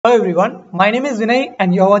Hello everyone, my name is Vinay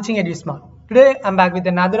and you're watching Edu Smart. Today I'm back with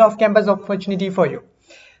another off-campus opportunity for you.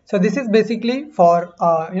 So this is basically for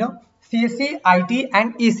CSC, IT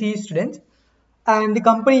and ECE students, and the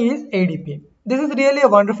company is ADP. This is really a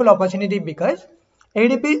wonderful opportunity because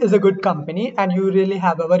ADP is a good company and you really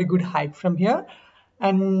have a very good hike from here.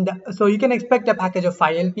 And so you can expect a package of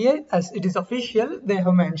 5 LPA as it is official. They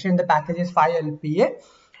have mentioned the package is 5 LPA,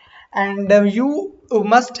 and you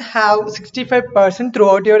must have 65%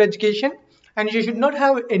 throughout your education, and you should not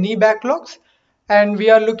have any backlogs, and we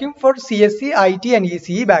are looking for CSC, IT and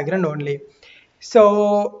ECE background only.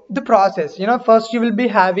 So the process, first you will be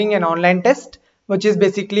having an online test which is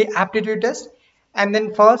basically aptitude test, and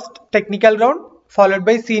then first technical round followed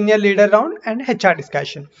by senior leader round and HR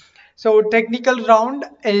discussion. So technical round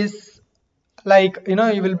is like you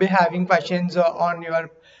will be having questions on your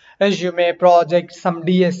resume, project, some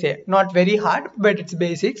DSA, not very hard but it's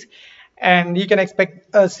basics, and you can expect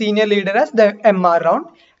a senior leader as the MR round,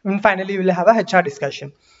 and finally you will have a HR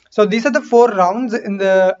discussion. So these are the 4 rounds in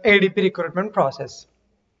the ADP recruitment process.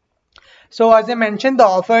 So as I mentioned, the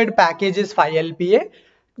offered package is 5 LPA.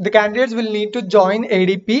 The candidates will need to join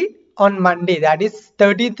ADP on Monday, that is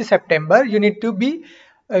 30th September. You need to be,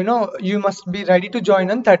 you must be ready to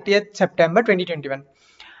join on 30th September 2021.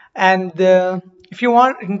 And if you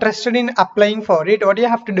are interested in applying for it, what you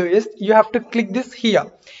have to do is you have to click this here.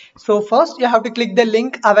 So first you have to click the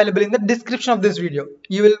link available in the description of this video.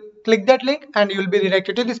 You will click that link and you will be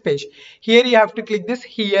redirected to this page. Here you have to click this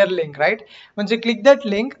here link, right? Once you click that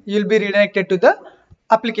link, you will be redirected to the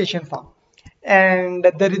application form. And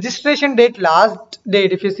the registration date, last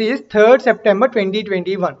date if you see, is 3rd September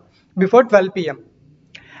 2021 before 12 p.m.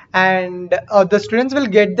 and the students will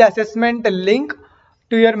get the assessment link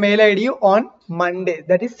to your mail ID on Monday,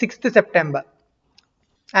 that is 6th September.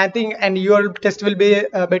 I think, and your test will be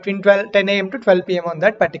between 10 a.m. to 12 p.m. on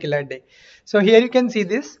that particular day. So here you can see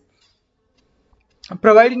this.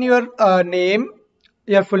 Provide in your name,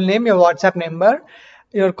 your full name, your WhatsApp number,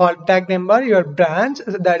 your contact number, your branch,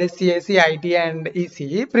 that is CSC, IT and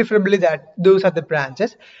ECE, preferably that those are the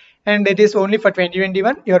branches, and it is only for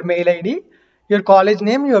 2021. Your mail ID, your college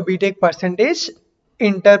name, your BTech percentage,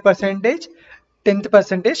 inter percentage, 10th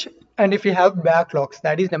percentage, and if you have backlogs,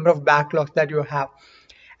 that is number of backlogs that you have,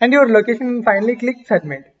 and your location, and finally click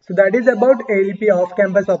submit. So that is about ADP off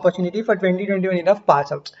campus opportunity for 2021 enough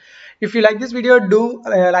pass outs. If you like this video, do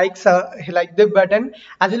like the button,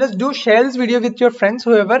 as well as do share this video with your friends,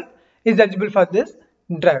 whoever is eligible for this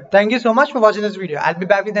drive. Thank you so much for watching this video. I'll be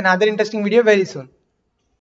back with another interesting video very soon.